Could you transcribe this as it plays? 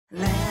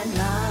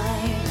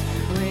Landline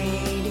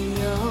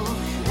radio,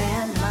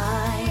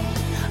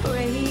 landline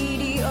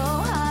radio,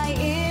 high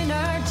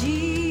energy,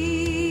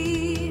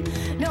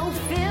 no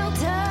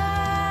filter.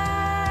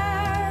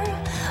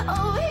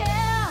 Oh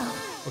yeah.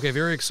 Okay,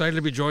 very excited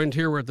to be joined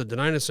here. We're at the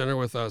Denina Center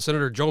with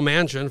Senator Joe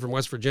Manchin from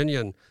West Virginia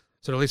and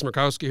Senator Lisa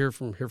Murkowski here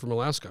from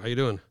Alaska. How you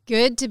doing?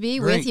 Good to be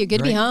with you. Good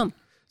to be home.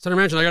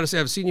 Senator Manchin, I got to say,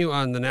 I've seen you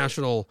on the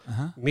national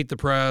Meet the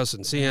Press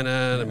and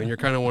CNN. I mean, you're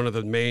kind of one of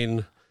the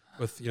main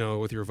with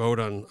your vote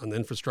on the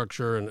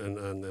infrastructure and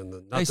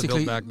the not to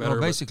build back better.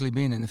 Well, basically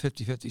being in the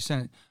 50-50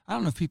 Senate. I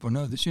don't know if people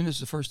know this. You know, this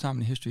is the first time in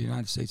the history of the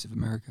United States of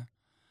America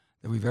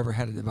that we've ever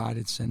had a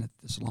divided Senate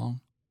this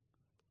long.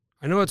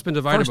 I know it's been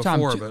divided first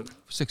before, time, but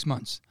 6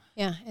 months.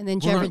 Yeah, and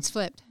then Jeffords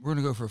flipped. We're going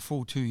to go for a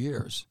full 2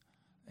 years,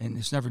 and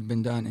it's never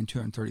been done in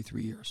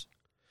 233 years.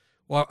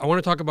 Well, I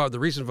want to talk about the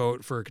recent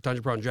vote for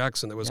Ketanji Brown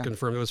Jackson that was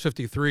confirmed. It was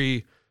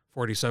 53-47,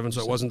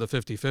 so it wasn't the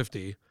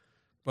 50-50.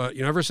 But,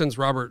 ever since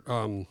Robert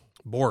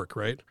Bork,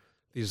 right,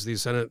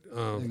 these Senate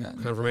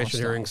confirmation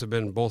hearings have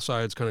been both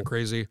sides kind of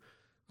crazy.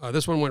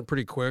 This one went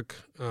pretty quick.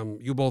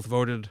 You both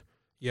voted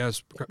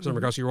yes. Senator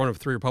Murkowski, you're one of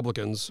three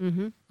Republicans.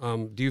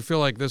 Mm-hmm. Do you feel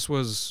like this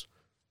was,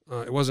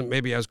 it wasn't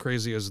maybe as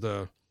crazy as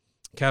the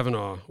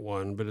Kavanaugh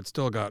one, but it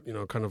still got,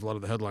 kind of a lot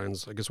of the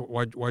headlines. I guess,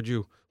 what do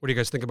you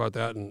guys think about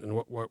that, and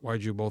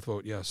why'd you both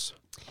vote yes?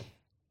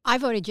 I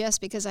voted yes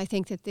because I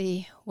think that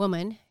the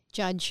woman,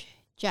 Judge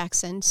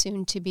Jackson,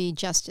 soon to be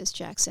Justice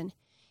Jackson,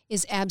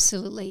 is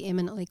absolutely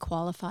eminently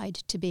qualified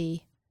to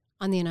be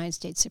on the United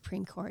States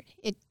Supreme Court.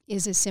 It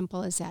is as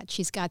simple as that.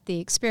 She's got the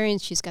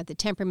experience, she's got the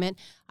temperament.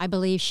 I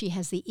believe she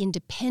has the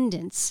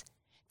independence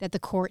that the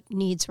court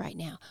needs right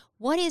now.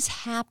 What is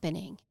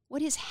happening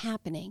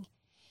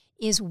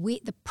is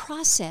the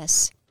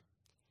process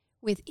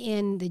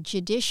within the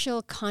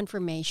judicial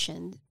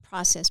confirmation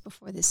process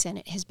before the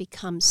Senate has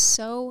become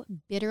so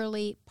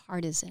bitterly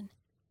partisan,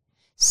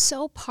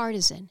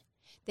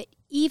 that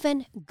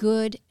even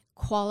good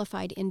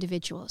qualified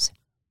individuals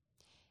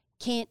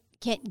can't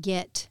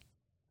get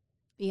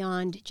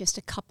beyond just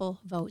a couple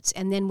votes,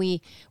 and then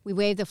we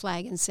wave the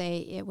flag and say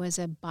it was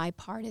a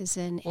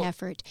bipartisan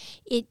effort.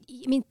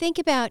 Think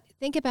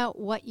about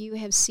what you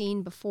have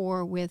seen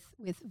before with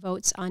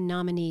votes on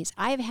nominees.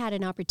 I've had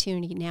an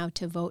opportunity now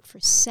to vote for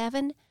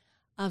 7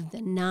 of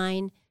the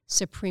 9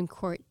 Supreme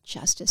Court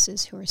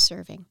justices who are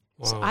serving.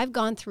 Wow. So I've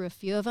gone through a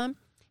few of them,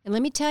 and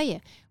let me tell you,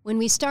 when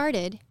we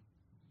started,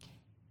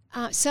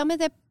 some of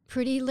the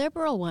pretty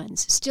liberal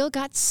ones still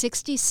got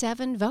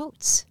 67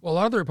 votes. Well, a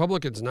lot of the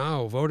Republicans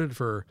now voted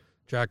for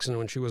Jackson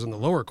when she was in the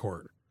lower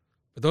court,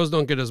 but those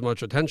don't get as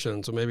much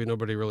attention, so maybe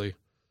nobody really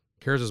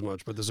cares as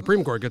much. But the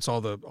Supreme Court gets all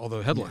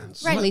the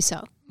headlines. Yeah. Rightly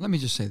so. Let me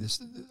just say this: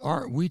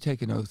 we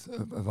take an oath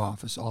of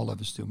office, all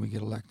of us do, when we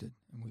get elected,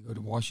 and we go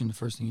to Washington. The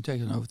first thing you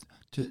take an oath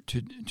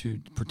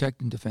to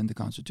protect and defend the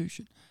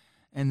Constitution,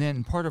 and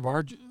then part of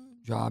our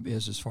job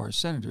is, as far as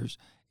senators,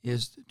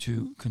 is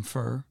to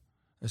confer,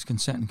 as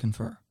consent and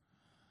confer.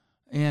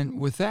 And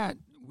with that,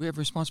 we have a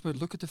responsibility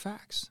to look at the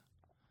facts.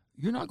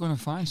 You're not going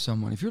to find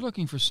someone. If you're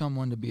looking for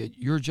someone to be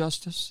your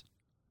justice,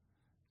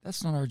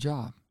 that's not our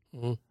job.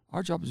 Mm-hmm.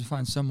 Our job is to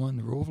find someone,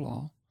 the rule of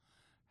law,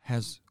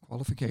 has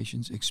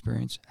qualifications,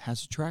 experience,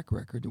 has a track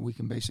record that we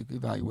can basically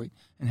evaluate,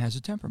 and has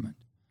a temperament.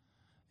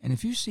 And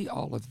if you see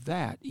all of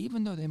that,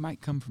 even though they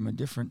might come from a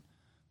different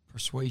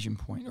persuasion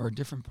point or a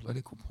different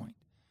political point,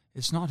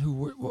 it's not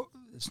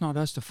it's not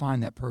us to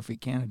find that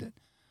perfect candidate.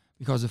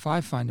 Because if I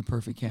find a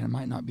perfect candidate, it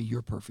might not be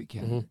your perfect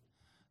candidate.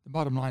 Mm-hmm. The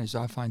bottom line is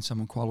I find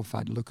someone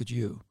qualified to look at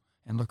you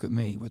and look at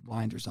me with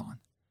blinders on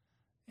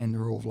and the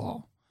rule of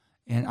law.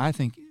 And I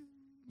think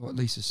what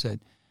Lisa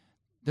said,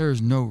 there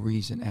is no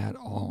reason at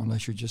all,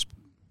 unless you're this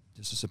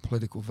is a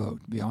political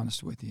vote, to be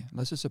honest with you.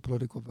 Unless it's a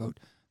political vote,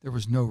 there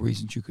was no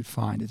reason you could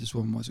find that this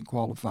woman wasn't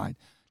qualified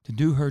to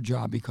do her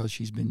job because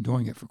she's been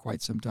doing it for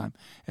quite some time.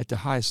 At the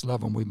highest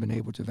level, we've been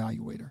able to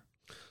evaluate her.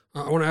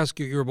 I want to ask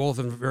you, you were both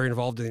very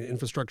involved in the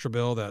infrastructure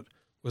bill that,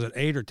 was it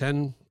 8 or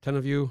 10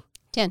 of you?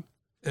 10.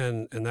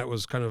 And that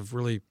was kind of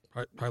really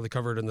highly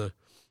covered in the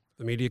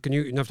media. Can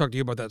you, I've talked to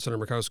you about that,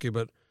 Senator Murkowski,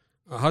 but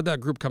how'd that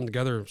group come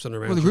together,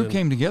 Senator Manchin? Well, the group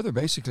came together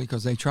basically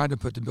because they tried to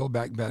put the bill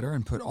back better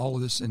and put all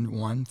of this in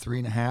one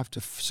 $3.5 to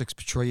 $6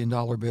 trillion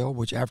bill,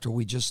 which after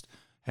we just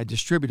had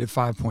distributed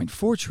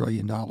 $5.4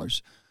 trillion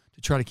to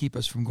try to keep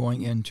us from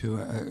going into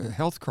a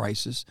health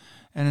crisis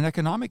and an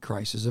economic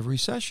crisis of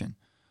recession.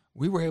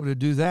 We were able to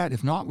do that.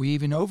 If not, we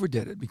even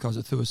overdid it because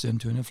it threw us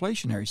into an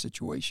inflationary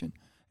situation.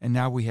 And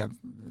now we have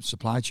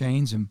supply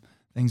chains and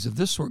things of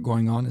this sort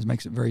going on. It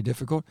makes it very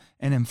difficult.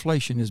 And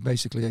inflation is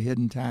basically a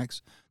hidden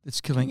tax that's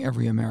killing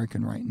every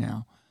American right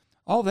now.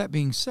 All that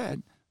being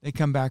said, they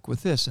come back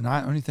with this. And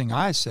the only thing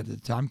I said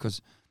at the time,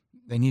 because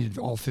they needed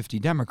all 50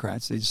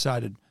 Democrats, they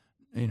decided,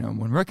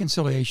 when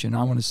reconciliation,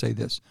 I want to say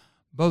this,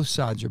 both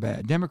sides are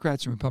bad.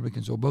 Democrats and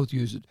Republicans will both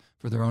use it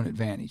for their own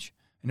advantage.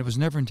 And it was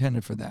never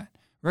intended for that.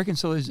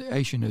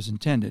 Reconciliation is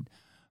intended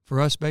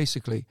for us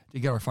basically to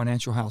get our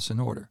financial house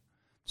in order.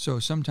 So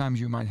sometimes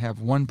you might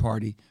have one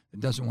party that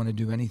doesn't want to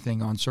do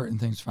anything on certain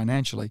things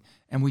financially,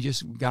 and we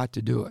just got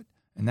to do it.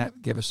 And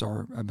that gave us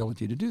our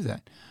ability to do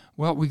that.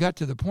 Well, we got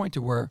to the point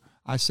to where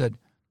I said,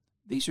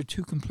 these are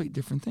two complete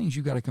different things.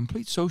 You got a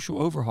complete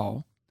social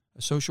overhaul,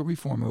 a social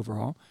reform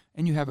overhaul,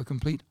 and you have a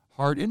complete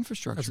hard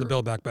infrastructure. That's the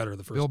Build Back Better,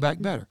 the first. Build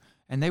Back Better.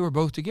 And they were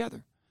both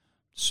together.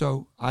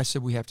 So I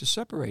said, we have to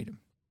separate them.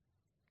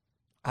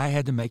 I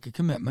had to make a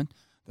commitment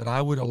that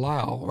I would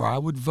allow, or I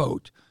would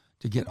vote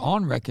to get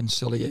on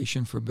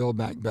reconciliation for Build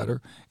Back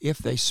Better if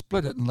they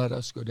split it and let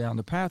us go down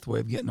the pathway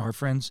of getting our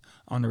friends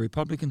on the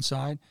Republican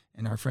side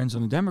and our friends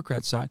on the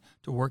Democrat side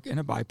to work in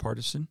a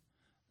bipartisan.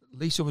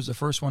 Lisa was the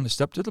first one to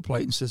step to the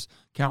plate and says,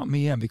 count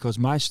me in, because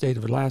my state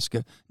of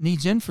Alaska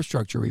needs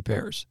infrastructure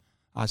repairs.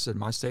 I said,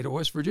 my state of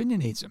West Virginia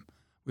needs them.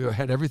 We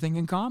had everything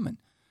in common.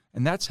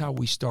 And that's how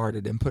we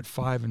started and put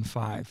 5 and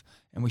 5.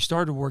 And we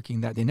started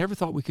working that. They never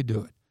thought we could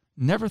do it.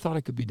 Never thought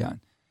it could be done.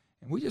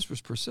 And we just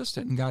was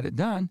persistent and got it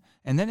done.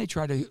 And then they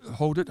tried to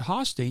hold it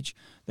hostage.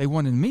 They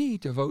wanted me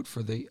to vote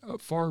for the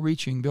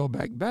far-reaching Build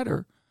Back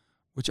Better,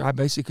 which I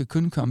basically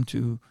couldn't come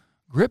to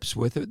grips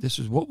with it. This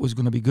is what was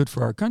going to be good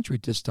for our country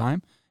at this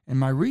time. And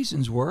my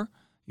reasons were,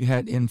 you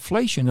had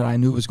inflation that I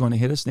knew was going to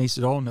hit us. And they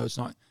said, oh, no, it's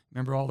not.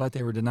 Remember all that?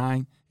 They were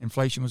denying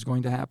inflation was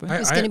going to happen. It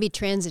was going to be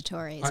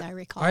transitory, as I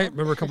recall. I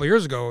remember a couple of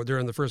years ago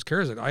during the first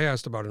CARES Act, I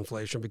asked about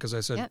inflation because I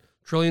said Yep.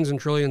 trillions and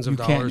trillions of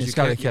dollars. It's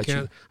gotta catch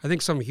you. I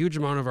think some huge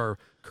amount of our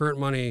current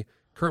money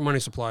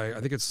supply, I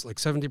think it's like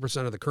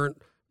 70% of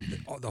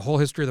the whole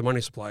history of the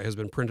money supply has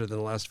been printed in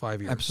the last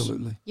 5 years.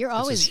 Absolutely. You're It's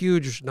always this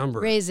huge number.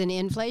 raising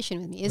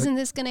inflation with me. Isn't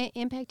this going to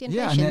impact Yeah,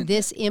 inflation? and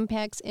This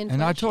impacts inflation.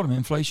 And I told them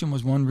inflation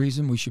was one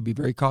reason we should be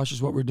very cautious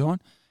what we're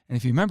doing. And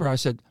if you remember, I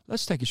said,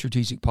 let's take a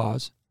strategic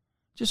pause.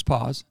 Just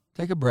pause,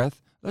 take a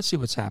breath. Let's see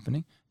what's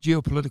happening.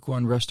 Geopolitical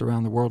unrest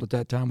around the world at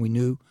that time we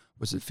knew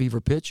was at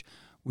fever pitch.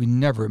 We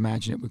never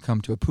imagined it would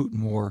come to a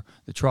Putin war,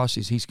 the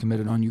atrocities he's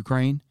committed on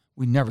Ukraine.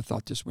 We never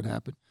thought this would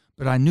happen.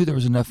 But I knew there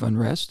was enough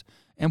unrest.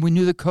 And we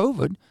knew that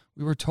COVID,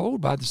 we were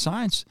told by the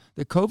science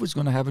that COVID's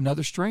going to have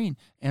another strain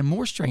and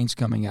more strains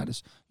coming at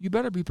us. You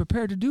better be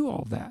prepared to do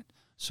all that.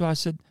 So I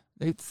said,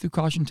 they threw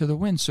caution to the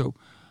wind. So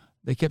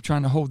they kept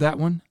trying to hold that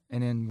one,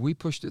 and then we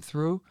pushed it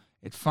through.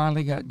 It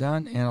finally got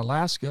done, and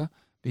Alaska,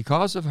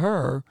 because of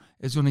her,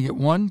 is going to get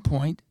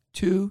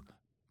 $1.2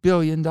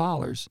 billion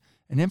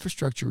in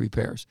infrastructure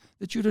repairs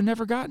that you'd have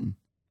never gotten,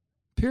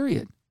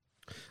 period.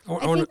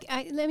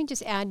 Let me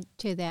just add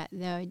to that,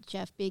 though,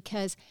 Jeff,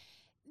 because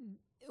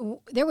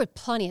there were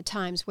plenty of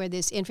times where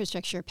this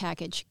infrastructure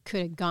package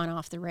could have gone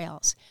off the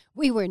rails.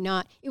 It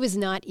was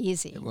not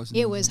easy.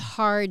 It was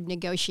hard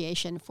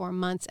negotiation for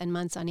months and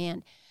months on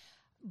end.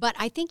 But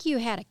I think you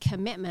had a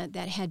commitment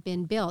that had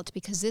been built,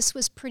 because this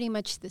was pretty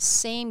much the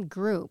same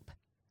group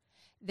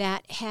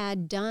that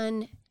had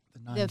done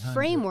the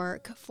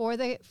framework for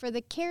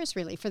the CARES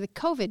relief, for the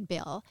COVID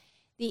bill,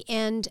 the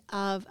end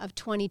of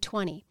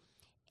 2020.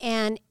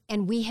 And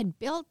we had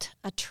built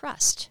a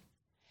trust.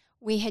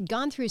 We had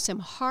gone through some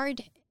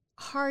hard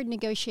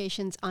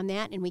negotiations on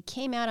that, and we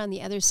came out on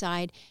the other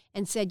side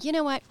and said, you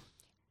know what?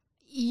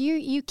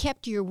 You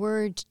kept your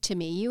word to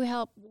me. You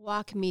helped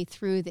walk me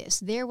through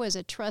this. There was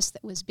a trust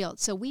that was built.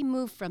 So we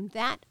moved from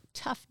that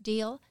tough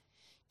deal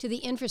to the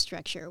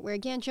infrastructure, where,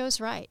 again,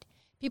 Joe's right.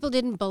 People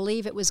didn't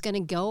believe it was going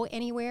to go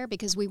anywhere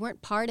because we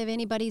weren't part of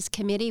anybody's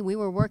committee. We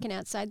were working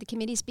outside the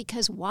committees.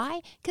 Because why?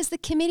 Because the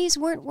committees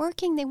weren't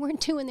working. They weren't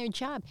doing their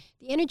job.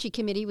 The Energy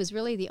Committee was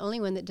really the only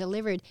one that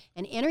delivered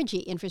an energy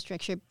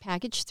infrastructure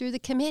package through the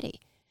committee.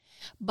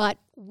 But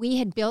we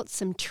had built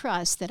some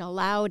trust that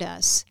allowed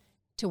us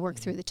to work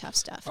through the tough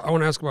stuff. I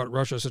want to ask about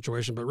Russia's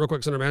situation, but real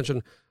quick, Senator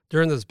Manchin,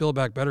 during this Build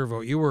Back Better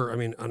vote, you were,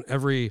 on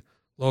every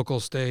local,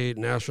 state,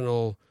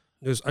 national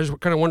news. I just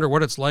kind of wonder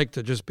what it's like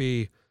to just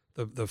be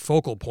the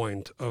focal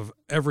point of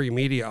every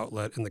media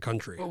outlet in the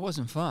country. Well, it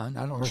wasn't fun.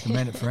 I don't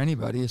recommend it for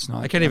anybody. It's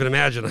not. I can't even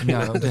imagine.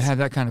 To have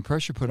that kind of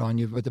pressure put on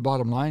you. But the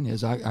bottom line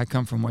is, I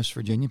come from West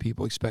Virginia.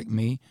 People expect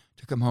me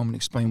to come home and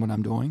explain what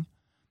I'm doing.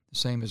 The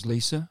same as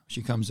Lisa.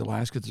 She comes to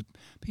Alaska. The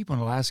people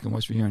in Alaska and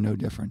West Virginia are no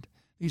different.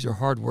 These are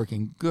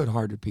hardworking,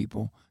 good-hearted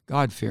people,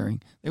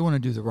 God-fearing. They want to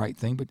do the right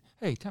thing. But,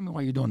 hey, tell me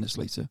why you're doing this,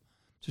 Lisa.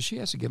 So she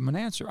has to give them an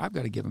answer. I've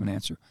got to give them an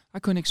answer. I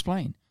couldn't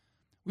explain.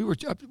 We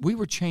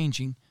were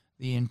changing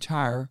the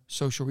entire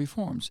social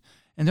reforms.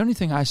 And the only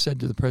thing I said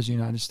to the President of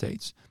the United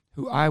States,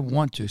 who I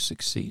want to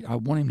succeed, I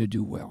want him to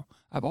do well.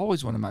 I've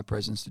always wanted my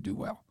presidents to do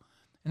well.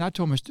 And I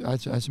told I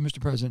said, Mr.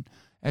 President,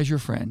 as your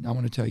friend, I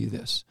want to tell you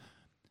this.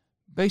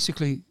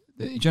 Basically,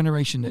 the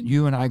generation that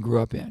you and I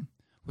grew up in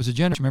was a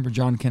generation, remember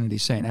John Kennedy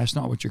saying, ask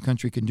not what your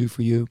country can do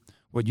for you,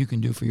 what you can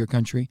do for your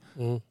country.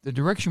 Mm-hmm. The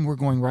direction we're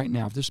going right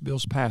now, if this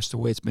bill's passed the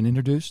way it's been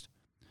introduced,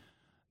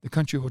 the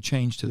country will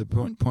change to the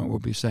point where we'll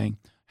be saying,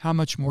 how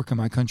much more can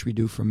my country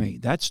do for me?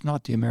 That's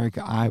not the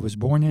America I was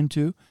born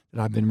into, that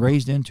I've been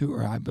raised into,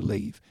 or I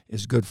believe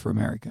is good for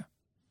America.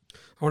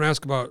 I want to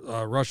ask about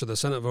Russia. The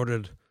Senate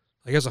voted,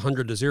 I guess,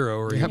 100-0.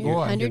 Or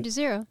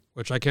 100-0.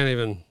 Which I can't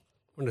even,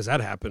 when does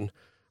that happen?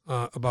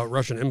 About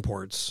Russian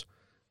imports.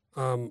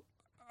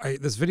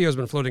 This video has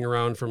been floating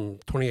around from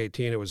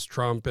 2018. It was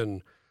Trump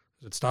and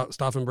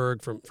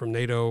Stauffenberg from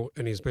NATO,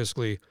 and he's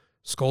basically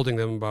scolding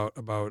them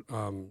about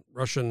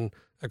Russian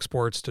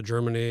exports to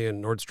Germany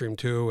and Nord Stream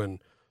 2, and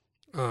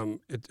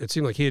it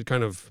seemed like he had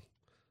kind of,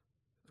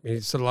 I mean,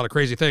 he said a lot of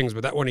crazy things,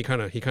 but that one he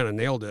kind of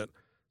nailed it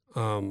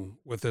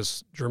with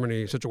this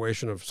Germany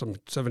situation of some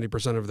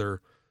 70% of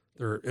their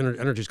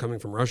energy is coming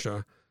from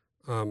Russia.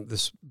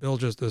 This bill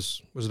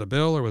was it a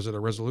bill or was it a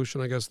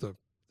resolution? I guess the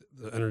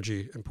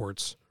energy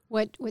imports.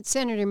 What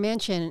Senator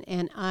Manchin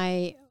and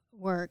I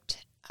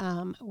worked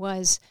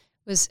was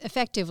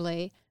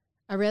effectively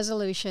a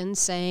resolution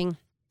saying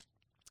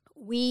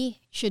we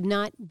should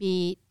not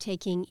be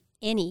taking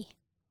any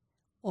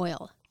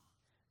oil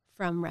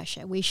from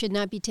Russia. We should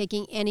not be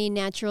taking any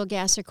natural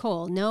gas or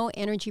coal. No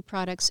energy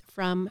products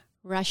from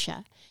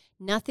Russia.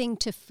 Nothing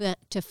to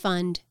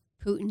fund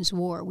Putin's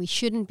war. We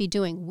shouldn't be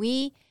doing.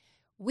 We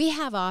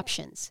have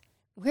options.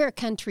 We're a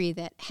country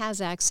that has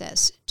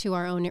access to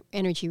our own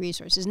energy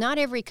resources. Not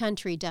every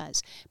country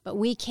does, but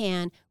we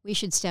can. We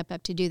should step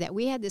up to do that.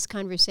 We had this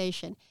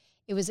conversation.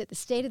 It was at the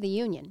State of the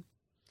Union,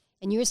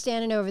 and you were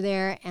standing over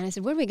there, and I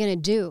said, "What are we going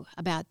to do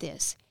about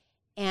this?"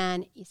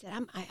 And you said,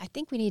 "I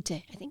think we need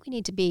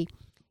to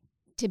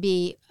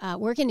be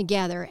working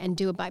together and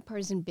do a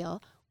bipartisan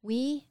bill."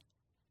 We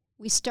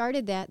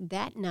started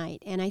that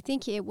night, and I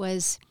think it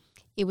was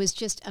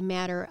just a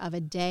matter of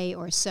a day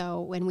or so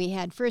when we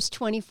had first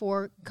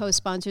 24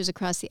 co-sponsors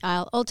across the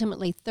aisle,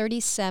 ultimately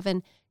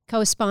 37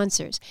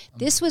 co-sponsors.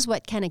 This was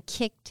what kind of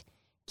kicked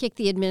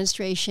the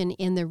administration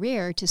in the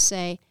rear to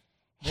say,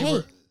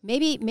 "Hey,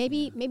 maybe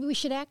we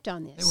should act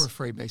on this." They were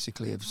afraid,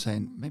 basically, of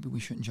saying maybe we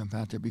shouldn't jump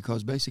out there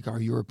because basically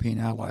our European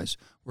allies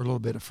were a little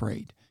bit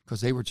afraid because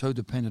they were so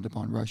dependent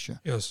upon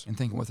Russia. Yes. And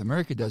thinking, well, if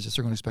America does this,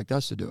 they're going to expect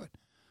us to do it.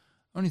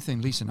 Only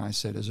thing Lisa and I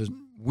said is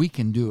we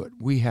can do it.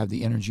 We have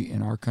the energy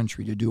in our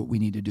country to do what we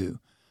need to do,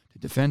 to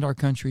defend our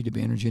country, to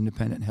be energy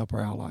independent, and help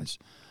our allies.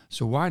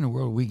 So why in the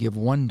world would we give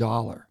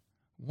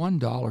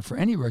 $1 for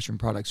any Russian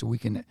products that we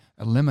can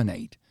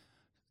eliminate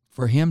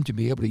for him to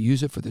be able to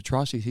use it for the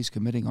atrocities he's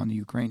committing on the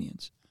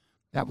Ukrainians?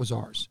 That was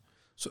ours.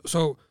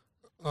 So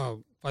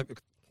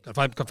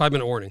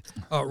 5-minute warning.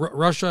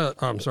 Alaska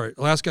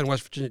and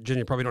West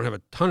Virginia probably don't have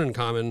a ton in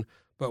common,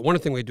 but one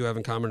thing we do have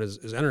in common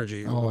is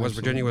energy. West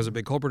Virginia was a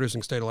big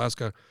coal-producing state.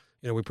 Alaska,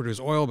 we produce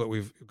oil, but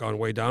we've gone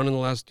way down in the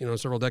last,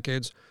 several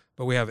decades.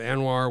 But we have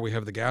ANWR, we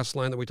have the gas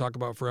line that we talk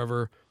about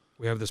forever.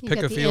 We have this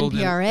Pika field in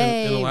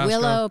Alaska.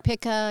 Willow,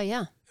 Pika,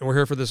 yeah. And we're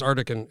here for this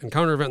Arctic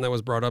Encounter event that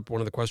was brought up.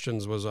 One of the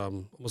questions was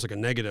almost like a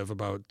negative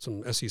about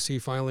some SEC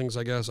filings,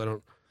 I guess.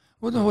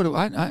 Well, no,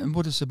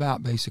 what it's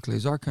about basically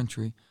is our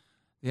country,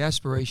 the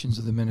aspirations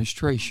of the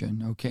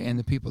administration, okay, and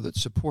the people that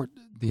support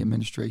the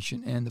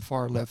administration and the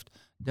far left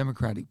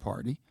Democratic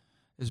Party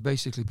is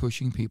basically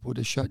pushing people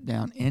to shut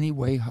down any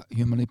way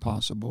humanly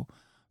possible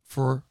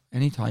for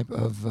any type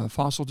of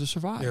fossil to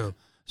survive. Yeah.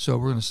 So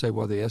we're going to say,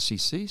 well, the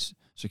SEC,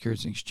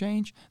 Securities and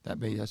Exchange,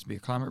 has to be a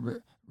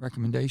climate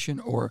recommendation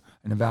or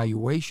an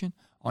evaluation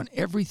on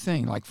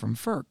everything, like from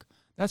FERC.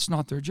 That's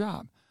not their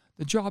job.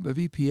 The job of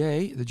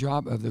EPA, the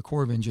job of the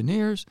Corps of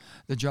Engineers,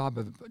 the job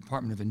of the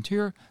Department of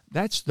Interior,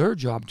 that's their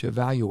job to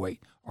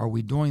evaluate. Are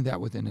we doing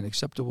that within an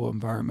acceptable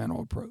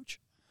environmental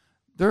approach?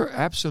 They're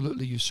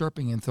absolutely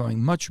usurping and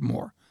throwing much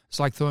more. It's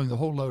like throwing the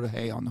whole load of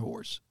hay on the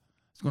horse.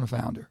 It's going to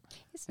founder.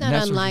 It's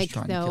not unlike,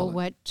 though,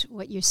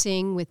 what you're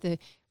seeing with the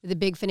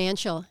big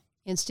financial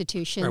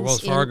institutions. Right,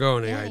 Wells Fargo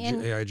and AIG. In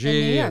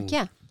New York,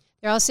 yeah.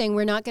 They're all saying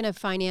we're not going to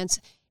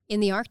finance in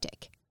the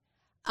Arctic.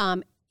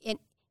 And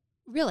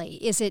really,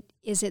 is it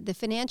the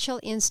financial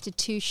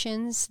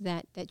institutions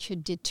that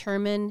should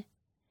determine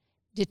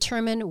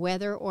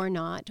whether or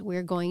not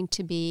we're going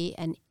to be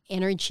an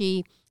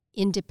energy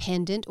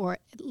independent or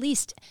at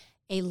least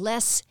a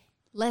less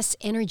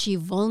energy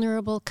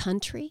vulnerable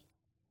country?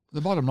 The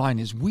bottom line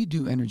is we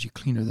do energy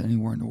cleaner than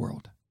anywhere in the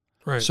world.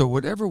 Right. So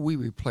whatever we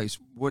replace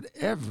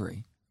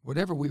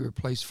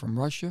from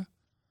Russia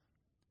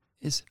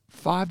is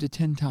 5 to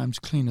 10 times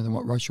cleaner than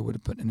what Russia would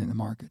have put in the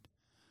market.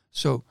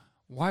 So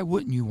why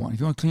wouldn't you if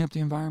you want to clean up the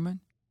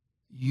environment,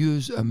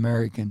 use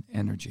American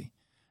energy.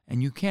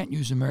 And you can't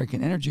use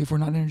American energy if we're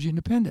not energy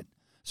independent.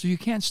 So you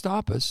can't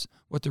stop us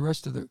what the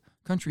rest of the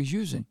country's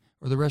using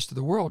or the rest of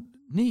the world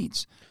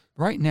needs.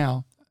 Right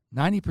now,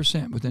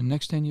 90% within the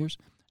next 10 years,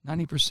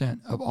 90%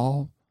 of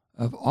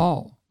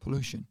all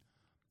pollution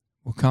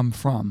will come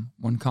from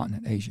one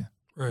continent, Asia.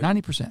 Right.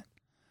 90%.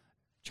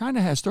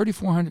 China has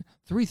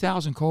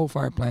 3,000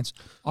 coal-fired plants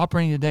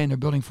operating today, and they're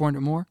building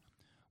 400 more.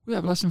 We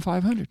have less than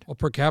 500. Well,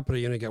 per capita,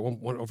 you get over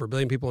 1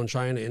 billion people in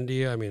China,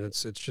 India. I mean,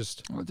 it's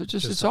just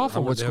it's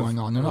awful what's going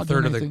on. They're not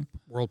doing doing anything. Of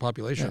the world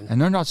population, and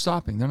they're not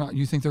stopping. They're not.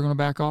 You think they're going to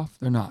back off?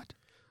 They're not.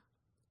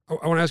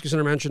 I want to ask you,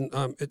 Senator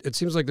Manchin. It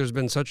seems like there's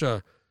been such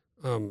a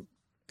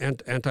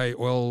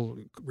anti-oil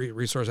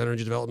resource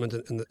energy development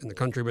in the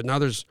country, but now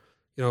there's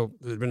the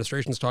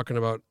administration's talking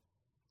about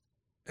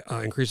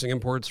increasing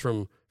imports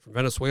from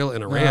Venezuela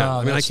and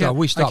Iran. No,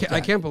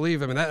 I can't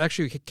believe. I mean, that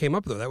actually came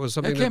up though. That was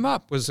something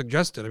that was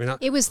suggested. I mean,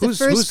 it was the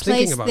first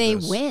place they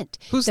went.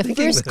 Who's the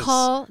first this?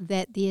 Call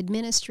that the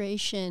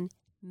administration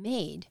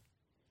made,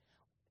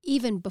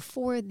 even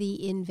before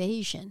the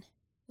invasion,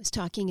 was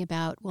talking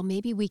about, well,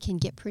 maybe we can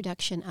get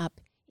production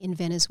up in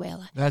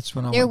Venezuela. That's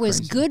when I There went was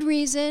crazy. good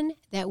reason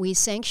that we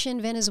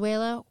sanctioned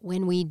Venezuela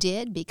when we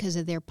did because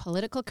of their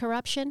political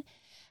corruption.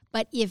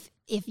 But if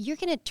you're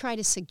going to try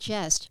to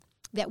suggest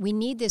that we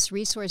need this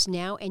resource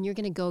now and you're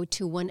going to go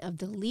to one of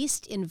the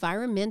least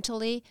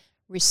environmentally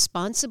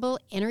responsible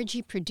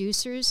energy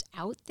producers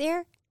out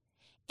there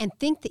and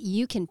think that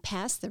you can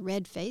pass the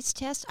red face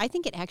test, I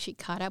think it actually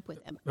caught up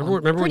with them.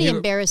 Remember Pretty when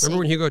embarrassing.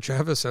 Remember when Hugo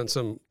Chavez sent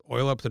some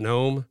oil up to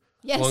Nome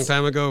Yes. a long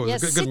time ago? It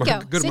was Yes, a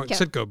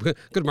Citgo.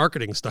 good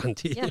marketing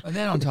stunt. Yeah. And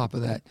then on top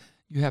of that,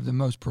 you have the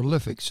most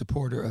prolific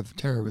supporter of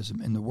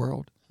terrorism in the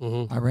world,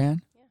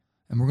 Iran,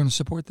 and we're going to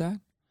support that.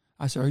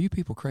 I said, "Are you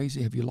people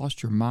crazy? Have you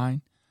lost your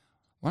mind?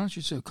 Why don't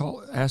you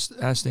ask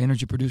the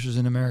energy producers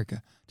in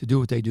America to do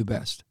what they do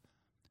best?"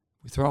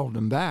 We throttled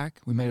them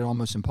back. We made it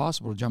almost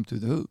impossible to jump through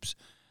the hoops.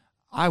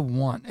 I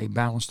want a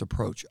balanced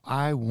approach.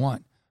 I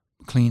want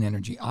clean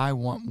energy. I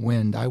want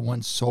wind. I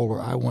want solar.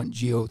 I want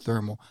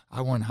geothermal.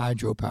 I want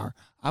hydropower.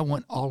 I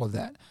want all of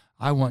that.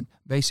 I want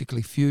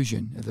basically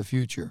fusion of the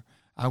future.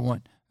 I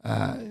want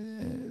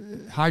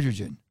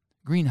hydrogen,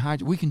 green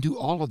hydrogen. We can do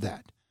all of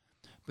that.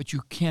 But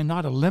you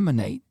cannot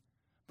eliminate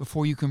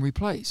before you can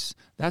replace.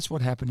 That's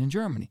what happened in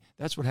Germany.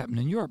 That's what happened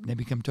in Europe. They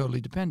become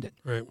totally dependent.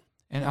 Right.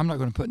 And I'm not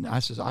going to put,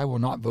 I will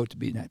not vote to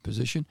be in that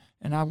position,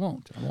 and I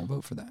won't. I won't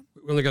vote for that.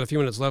 We only got a few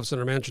minutes left,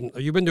 Senator Manchin.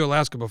 You've been to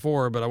Alaska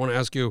before, but I want to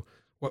ask you,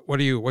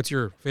 what's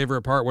your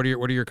favorite part? What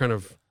are your kind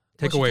of Well,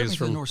 she took me takeaways to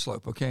from the North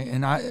Slope, okay?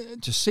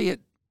 And to see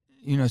it,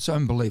 it's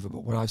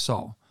unbelievable what I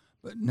saw.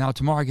 But now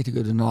tomorrow I get to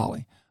go to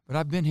Denali. But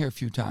I've been here a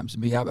few times.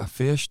 I've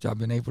fished. I've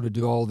been able to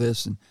do all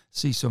this and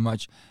see so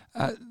much.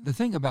 The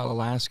thing about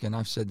Alaska, and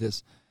I've said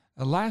this,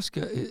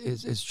 Alaska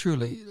is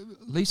truly,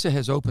 Lisa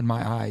has opened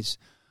my eyes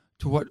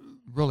to what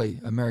really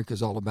America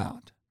is all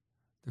about.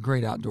 The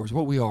great outdoors,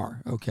 what we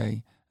are,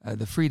 okay?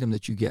 The freedom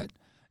that you get.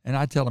 And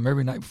I tell them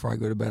every night before I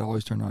go to bed, I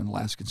always turn on an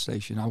Alaskan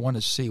station. I want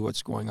to see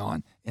what's going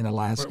on in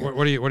Alaska.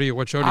 what show do you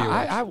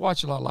watch? I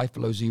watch a lot of Life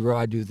Below Zero.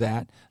 I do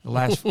that. The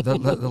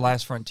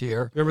Last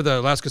Frontier. Remember the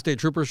Alaska State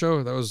Trooper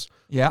show? That was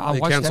I they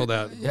watched canceled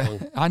that. Yeah,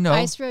 I know.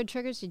 Ice Road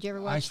Truckers, did you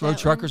ever watch Ice that Road one?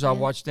 Truckers, I Yeah.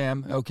 watch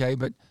them. Okay,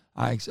 but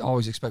I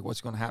always expect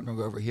what's going to happen. I'll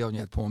go over a hill and you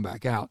have to pull them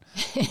back out.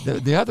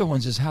 The other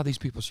ones is how these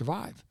people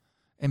survive,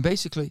 and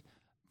basically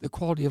the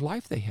quality of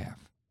life they have,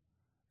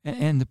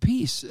 and the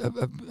peace.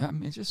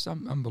 It's just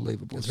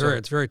unbelievable. It's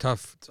very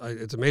tough.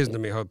 It's amazing to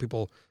me how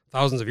people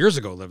thousands of years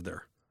ago lived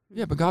there.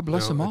 Yeah, but God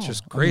bless them all. It's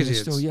just crazy.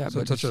 It's still,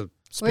 but such a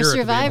spirit. We're to be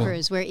able-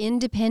 survivors. We're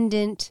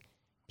independent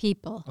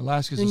people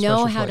Alaska's who a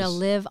know special how to place.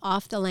 live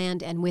off the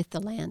land and with the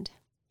land.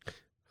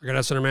 I got to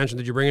ask Senator Manchin,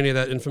 did you bring any of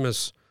that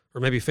infamous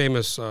or maybe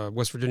famous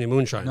West Virginia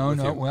moonshine? No.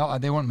 with you? Well,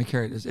 they want me to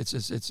carry it.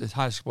 It's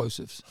high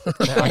explosives.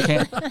 I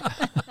can't.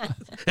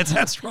 It's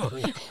that strong.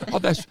 Oh,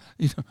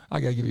 I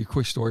got to give you a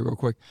quick story real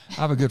quick. I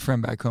have a good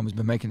friend back home who's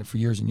been making it for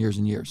years and years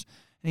and years.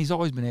 And he's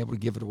always been able to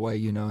give it away,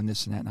 and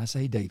this and that. And I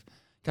say, "Hey, Dave,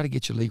 got to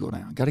get you legal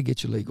now. Got to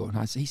get you legal."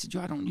 And he said,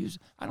 "Joe,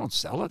 I don't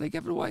sell it. They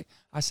give it away."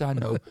 I said, "I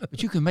know,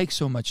 but you can make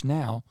so much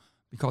now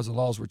because the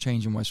laws were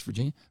changed in West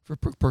Virginia for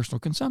personal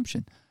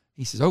consumption."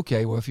 He says,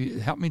 "Okay, well, if you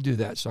help me do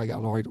that." So I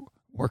got Laurie to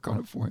work on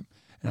it for him.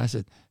 And I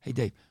said, "Hey,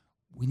 Dave,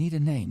 we need a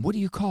name. What do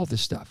you call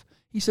this stuff?"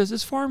 He says,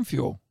 "It's farm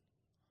fuel."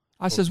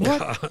 I says,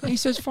 "What?" He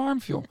says, "Farm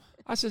fuel."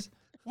 I says,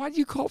 "Why do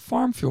you call it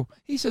farm fuel?"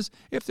 He says,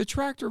 "If the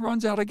tractor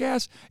runs out of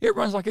gas, it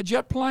runs like a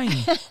jet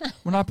plane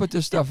when I put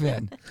this stuff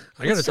in."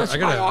 I got It's to such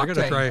try. high I got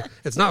to octane. try.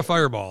 It's not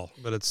Fireball,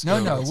 but it's No.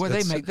 it's- Well,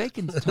 it's- they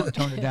can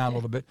tone it down a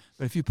little bit,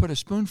 but if you put a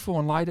spoonful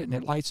and light it, and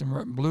it lights in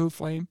blue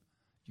flame,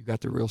 you got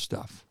the real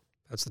stuff.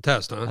 That's the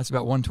test, huh? That's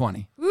about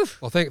 120.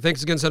 Well,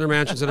 thanks again, Senator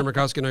Manchin, Senator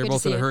Murkowski. I know you're Good to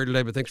both in see a you. hurry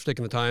today, but thanks for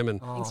taking the time. And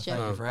Oh, Thanks, Joe.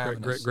 thank you for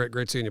having us.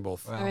 great seeing you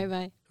both. Wow. All right,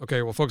 bye.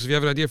 Okay, well, folks, if you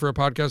have an idea for a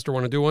podcast or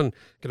want to do one,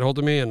 get a hold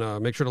of me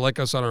and make sure to like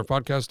us on our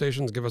podcast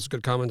stations. Give us a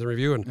good comment and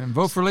review. And And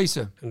vote for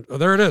Lisa.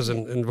 there it is.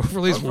 And vote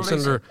for Lisa Vote from for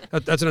Lisa. Senator.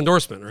 That's an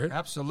endorsement, right?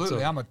 Absolutely.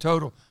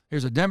 So-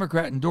 Here's a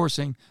Democrat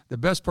endorsing the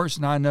best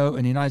person I know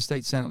in the United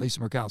States Senate, Lisa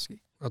Murkowski.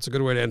 That's a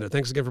good way to end it.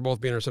 Thanks again for both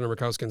being here, Senator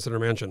Murkowski and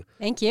Senator Manchin.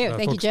 Thank you.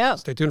 Thank you, Folks, Joe.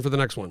 Stay tuned for the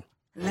next one.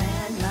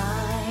 Landline.